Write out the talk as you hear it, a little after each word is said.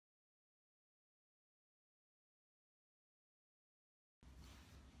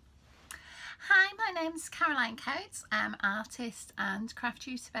Hi, my name's Caroline Coates. I'm an artist and craft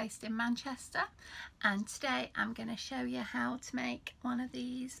tutor based in Manchester, and today I'm going to show you how to make one of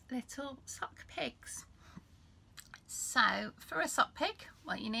these little sock pigs. So for a sock pig,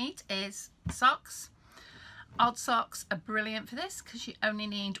 what you need is socks. Odd socks are brilliant for this because you only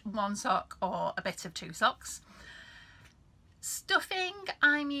need one sock or a bit of two socks. Stuffing,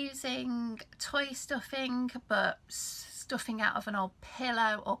 I'm using toy stuffing, but stuffing out of an old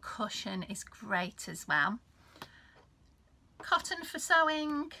pillow or cushion is great as well. Cotton for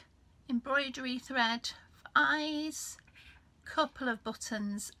sewing, embroidery thread for eyes, couple of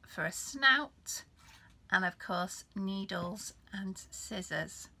buttons for a snout, and of course needles and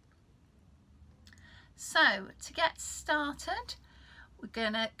scissors. So to get started, we're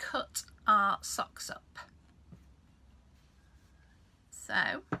going to cut our socks up.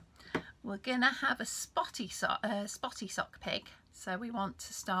 So we're going to have a spotty sock pig, so we want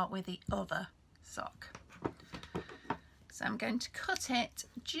to start with the other sock. So I'm going to cut it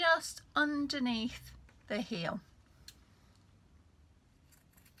just underneath the heel.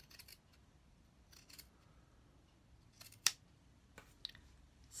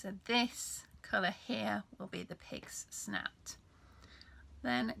 So this colour here will be the pig's snout.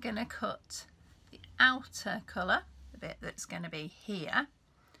 Then going to cut the outer colour, the bit that's going to be here,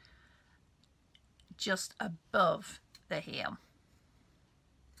 just above the heel.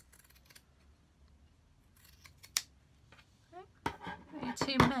 Okay. Your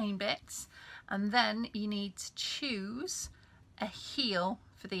two main bits, and then you need to choose a heel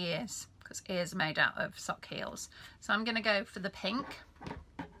for the ears because ears are made out of sock heels. So I'm going to go for the pink.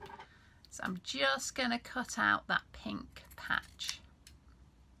 So I'm just going to cut out that pink patch.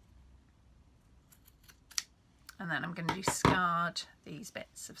 And then I'm going to discard these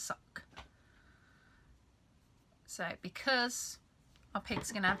bits of sock. So because our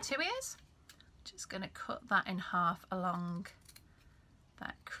pig's going to have two ears, I'm just going to cut that in half along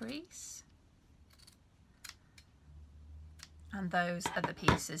that crease. And those are the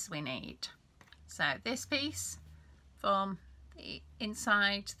pieces we need. So this piece from the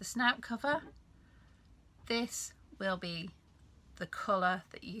inside the snout cover, this will be the colour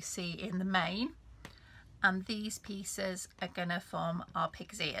that you see in the mane, and these pieces are going to form our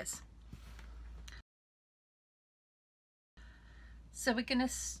pig's ears. So we're going to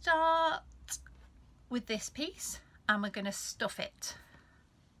start with this piece and we're going to stuff it.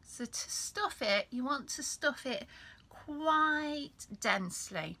 So to stuff it, you want to stuff it quite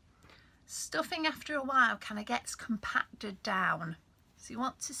densely. Stuffing after a while kind of gets compacted down. So you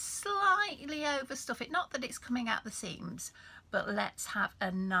want to slightly overstuff it, not that it's coming out the seams, but let's have a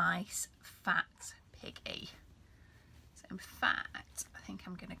nice fat piggy. So in fact, I think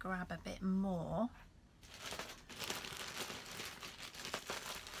I'm going to grab a bit more.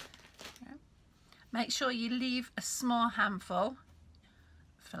 Okay. Make sure you leave a small handful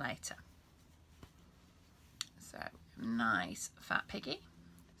for later. So nice fat piggy.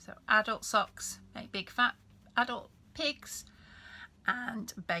 So adult socks make big fat adult pigs,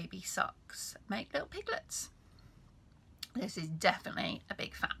 and baby socks make little piglets. This is definitely a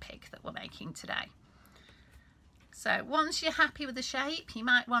big fat pig that we're making today. So once you're happy with the shape, you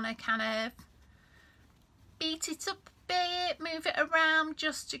might want to kind of beat it up a bit, move it around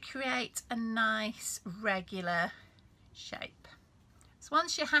just to create a nice regular shape. So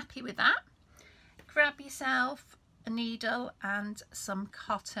once you're happy with that, grab yourself a needle and some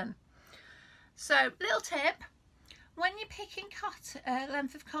cotton. So little tip, when you're picking cotton,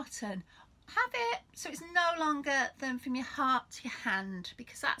 length of cotton, have it so it's no longer than from your heart to your hand,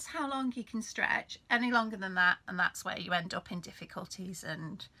 because that's how long you can stretch. Any longer than that and that's where you end up in difficulties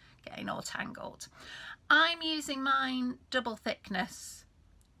and getting all tangled. I'm using mine double thickness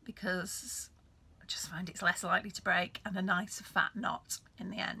because I just find it's less likely to break and a nice fat knot in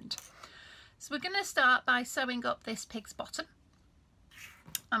the end. So we're going to start by sewing up this pig's bottom.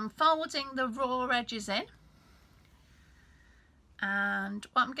 I'm folding the raw edges in, and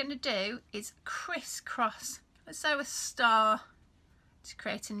what I'm going to do is crisscross, sew a star to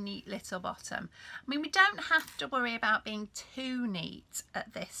create a neat little bottom. I mean, we don't have to worry about being too neat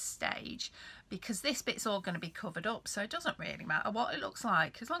at this stage because this bit's all going to be covered up, so it doesn't really matter what it looks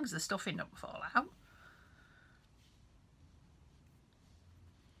like as long as the stuffing doesn't fall out.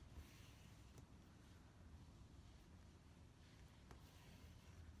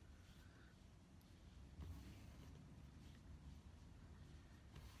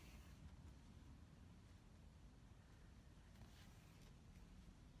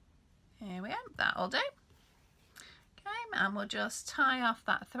 Here we go, that'll do. Okay, and we'll just tie off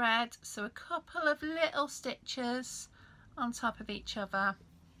that thread. So a couple of little stitches on top of each other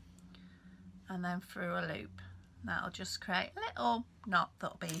and then through a loop. That'll just create a little knot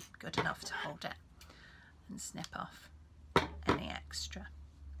that'll be good enough to hold it, and snip off any extra.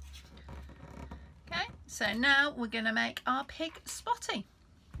 Okay, so now we're going to make our pig spotty.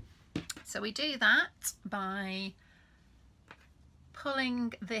 So we do that by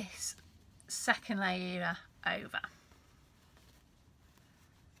pulling this second layer over.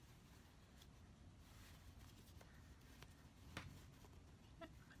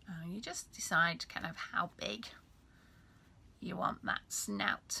 And you just decide kind of how big you want that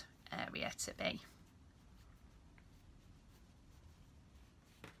snout area to be.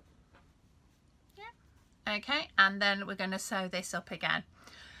 Yeah. Okay, and then we're going to sew this up again.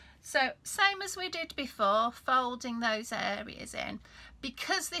 So same as we did before, folding those areas in.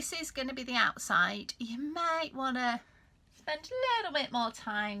 Because this is going to be the outside, you might want to spend a little bit more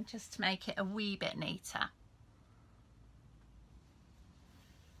time just to make it a wee bit neater.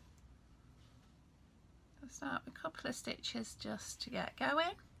 I'll start with a couple of stitches just to get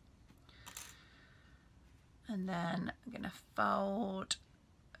going. And then I'm going to fold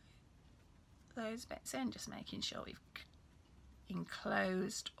those bits in, just making sure we've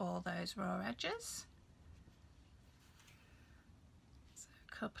enclosed all those raw edges. So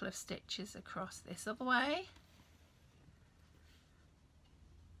a couple of stitches across this other way.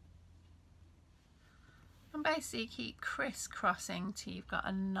 And basically keep crisscrossing till you've got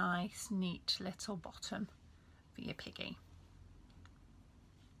a nice neat little bottom for your piggy.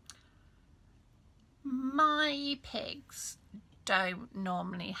 My pigs don't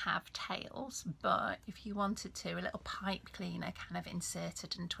normally have tails, but if you wanted to, a little pipe cleaner kind of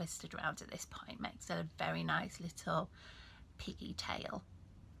inserted and twisted around at this point makes it a very nice little piggy tail.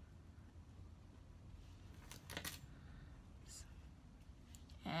 So,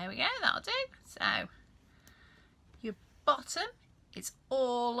 there we go, that'll do. So your bottom is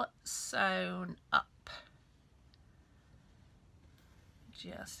all sewn up.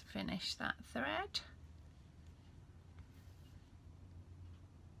 Just finish that thread.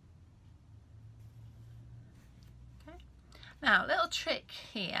 Now, a little trick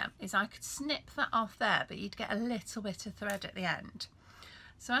here is I could snip that off there, but you'd get a little bit of thread at the end.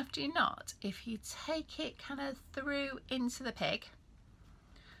 So after you knot, if you take it kind of through into the pig,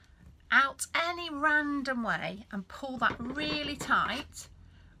 out any random way and pull that really tight,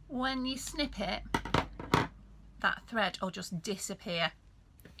 when you snip it, that thread will just disappear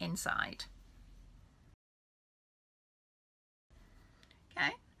inside. Okay.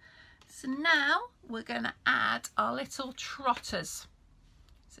 So now we're going to add our little trotters.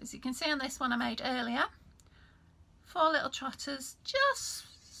 So as you can see on this one I made earlier, 4 little trotters just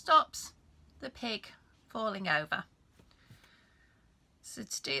stops the pig falling over. So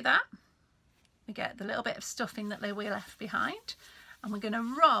to do that, we get the little bit of stuffing that we left behind, and we're going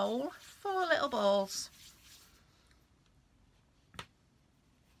to roll 4 little balls.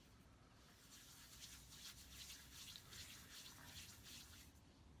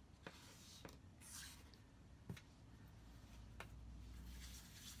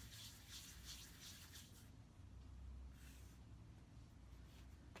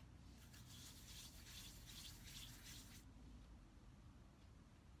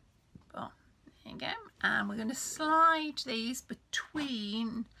 And we're going to slide these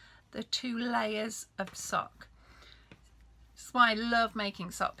between the 2 layers of sock. That's why I love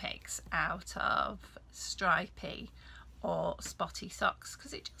making sock pigs out of stripy or spotty socks,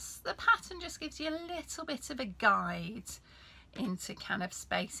 because the pattern just gives you a little bit of a guide into kind of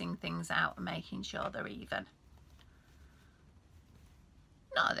spacing things out and making sure they're even.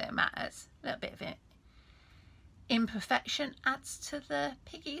 Not that it matters, a little bit of it. Imperfection adds to the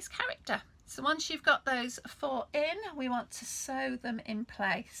piggy's character. So once you've got those 4 in, we want to sew them in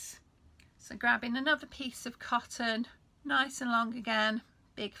place. So grabbing another piece of cotton, nice and long again,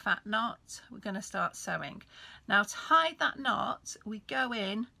 big fat knot, we're going to start sewing. Now to hide that knot, we go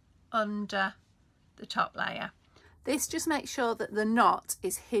in under the top layer. This just makes sure that the knot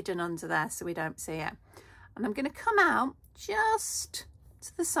is hidden under there so we don't see it. And I'm going to come out just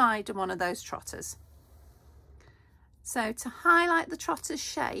to the side of one of those trotters. So to highlight the trotter's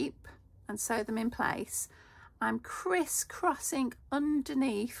shape and sew them in place, I'm crisscrossing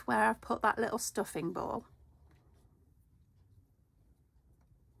underneath where I've put that little stuffing ball.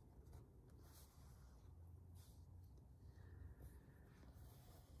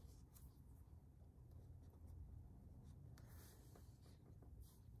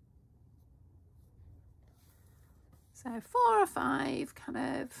 So 4 or 5 kind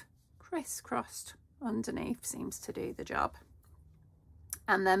of crisscrossed underneath seems to do the job.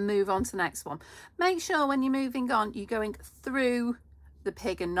 And then move on to the next one. Make sure when you're moving on, you're going through the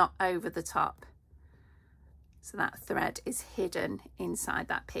pig and not over the top. So that thread is hidden inside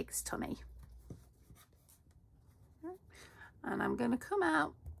that pig's tummy. And I'm going to come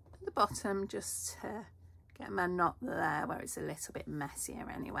out at the bottom just to get my knot there where it's a little bit messier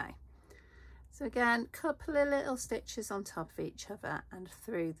anyway. So again, couple of little stitches on top of each other and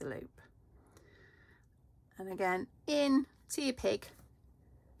through the loop. And again, in to your pig,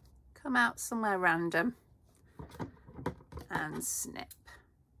 come out somewhere random and snip.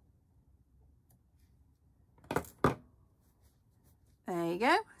 There you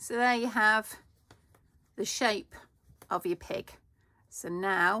go. So there you have the shape of your pig. So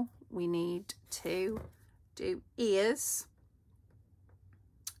now we need to do ears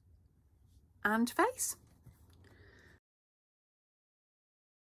and face.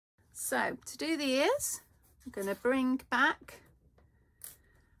 So to do the ears, I'm going to bring back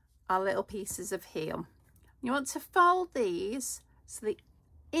our little pieces of heel. You want to fold these so the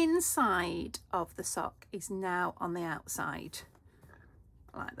inside of the sock is now on the outside,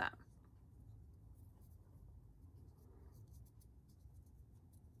 like that.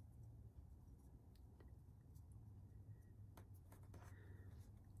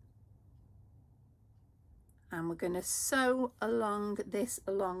 And we're going to sew along this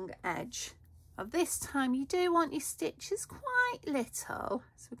long edge. Now this time you do want your stitches quite little,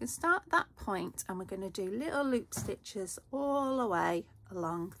 so we can start at that point and we're going to do little loop stitches all the way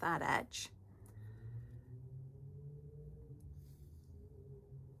along that edge.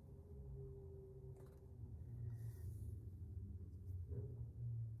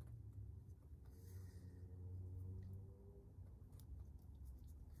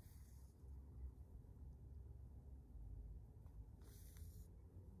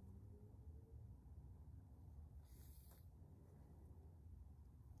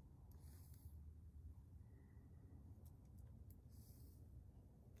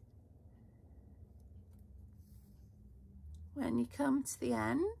 When you come to the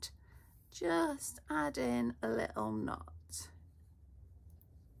end, just add in a little knot.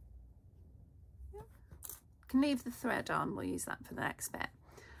 You can leave the thread on, we'll use that for the next bit.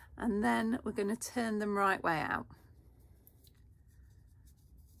 And then we're going to turn them right way out.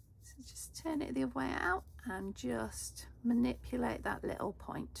 So just turn it the other way out and just manipulate that little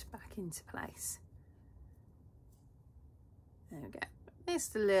point back into place. There we go.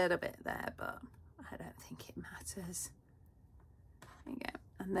 Missed a little bit there, but I don't think it matters. There you go.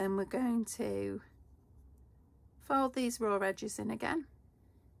 And then we're going to fold these raw edges in again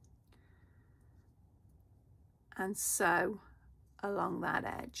and sew along that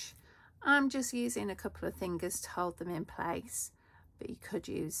edge. I'm just using a couple of fingers to hold them in place, but you could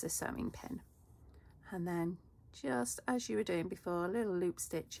use a sewing pin. And then just as you were doing before, little loop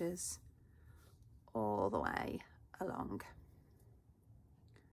stitches all the way along.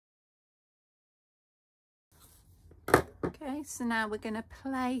 Okay, so now we're going to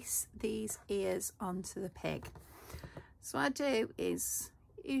place these ears onto the pig. So what I do is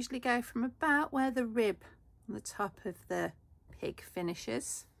usually go from about where the rib on the top of the pig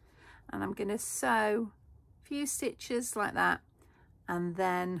finishes, and I'm going to sew a few stitches like that and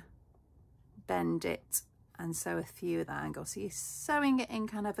then bend it and sew a few at that angle. So you're sewing it in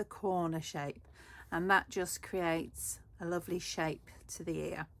kind of a corner shape, and that just creates a lovely shape to the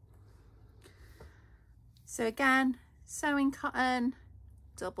ear. So again, sewing cotton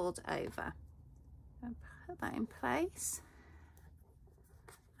doubled over. And put that in place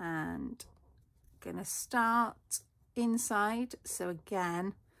and going to start inside. So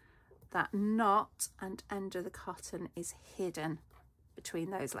again, that knot and end of the cotton is hidden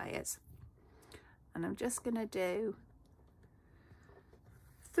between those layers. And I'm just going to do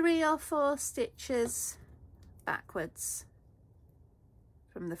 3 or 4 stitches backwards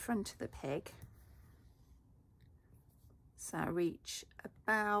from the front of the pig. So I reach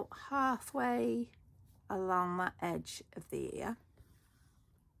about halfway along that edge of the ear.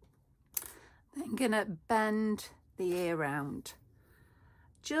 Then I'm going to bend the ear round,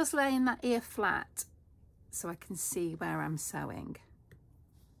 just laying that ear flat so I can see where I'm sewing.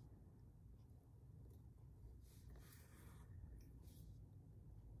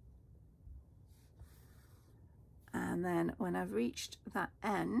 And then when I've reached that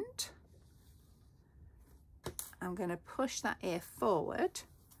end, I'm going to push that ear forward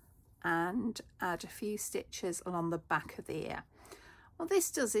and add a few stitches along the back of the ear. What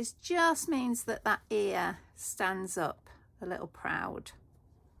this does is just means that that ear stands up a little proud.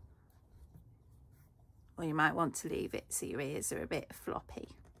 Or you might want to leave it so your ears are a bit floppy,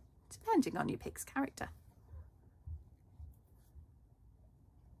 depending on your pig's character.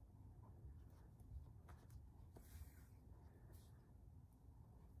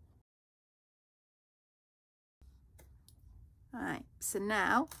 Right, so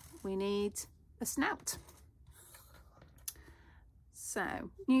now we need a snout.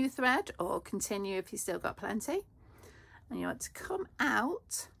 So new thread or continue if you've still got plenty. And you want to come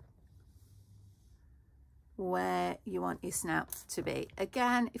out where you want your snout to be.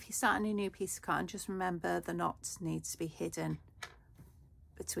 Again, if you're starting a new piece of cotton, just remember the knot needs to be hidden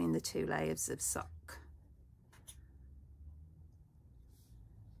between the 2 layers of sock.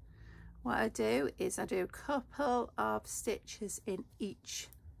 What I do is I do a couple of stitches in each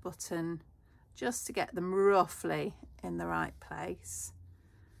button just to get them roughly in the right place.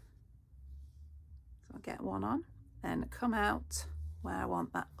 So I'll get one on, then come out where I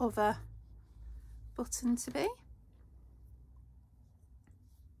want that other button to be.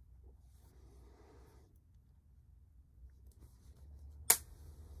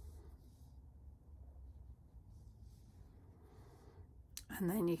 And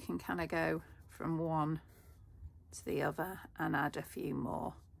then you can kind of go from one to the other and add a few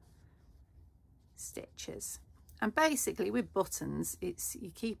more stitches. And basically with buttons, it's you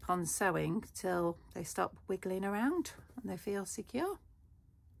keep on sewing till they stop wiggling around and they feel secure.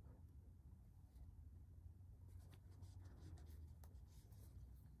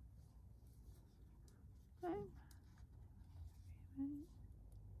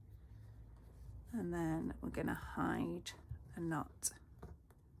 And then we're going to hide a knot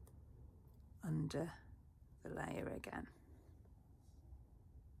under the layer again.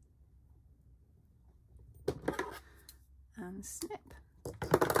 And snip.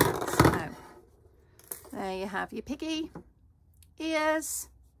 So there you have your piggy, ears,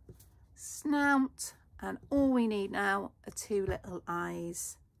 snout, and all we need now are 2 little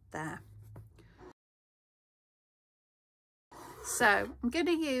eyes there. So I'm going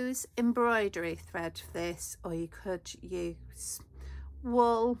to use embroidery thread for this, or you could use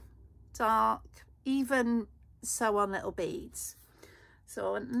wool, dark, even sew on little beads.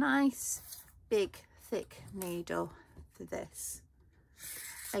 So a nice big thick needle for this.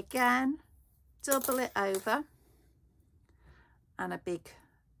 Again, double it over and a big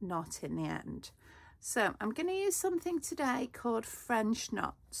knot in the end. So I'm going to use something today called French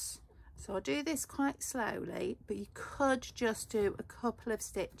knots. So I'll do this quite slowly, but you could just do a couple of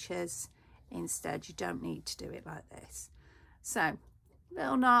stitches instead. You don't need to do it like this. So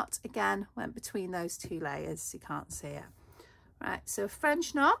little knot again went between those 2 layers, so you can't see it. Right, so a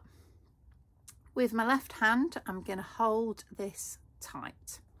French knot. With my left hand, I'm going to hold this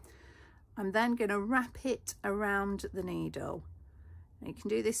tight. I'm then going to wrap it around the needle. And you can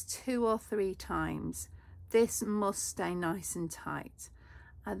do this 2 or 3 times. This must stay nice and tight.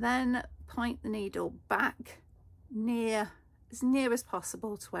 I then point the needle back as near as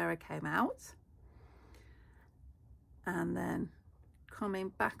possible to where I came out, and then coming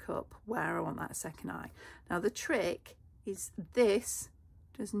back up where I want that second eye. Now the trick is this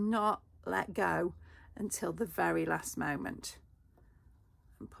does not let go until the very last moment.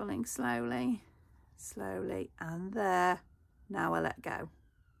 I'm pulling slowly, slowly, and there, now I let go.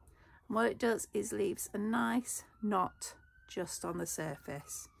 And what it does is leaves a nice knot just on the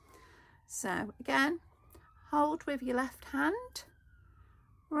surface. So again, hold with your left hand,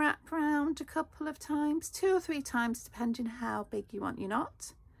 wrap round a couple of times, 2 or 3 times depending how big you want your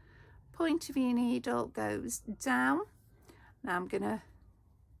knot. Point of your needle goes down. Now I'm going to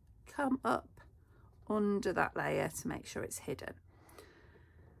come up under that layer to make sure it's hidden.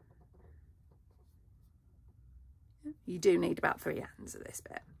 You do need about 3 hands of this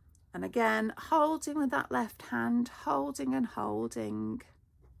bit. And again, holding with that left hand, holding and holding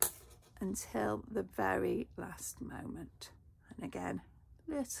until the very last moment. And again,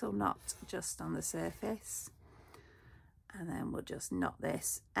 little knot just on the surface. And then we'll just knot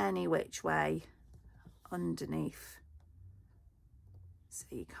this any which way underneath so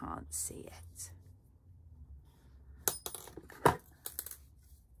you can't see it.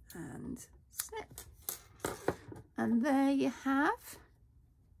 And snip. And there you have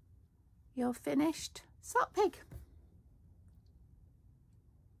your finished sock pig.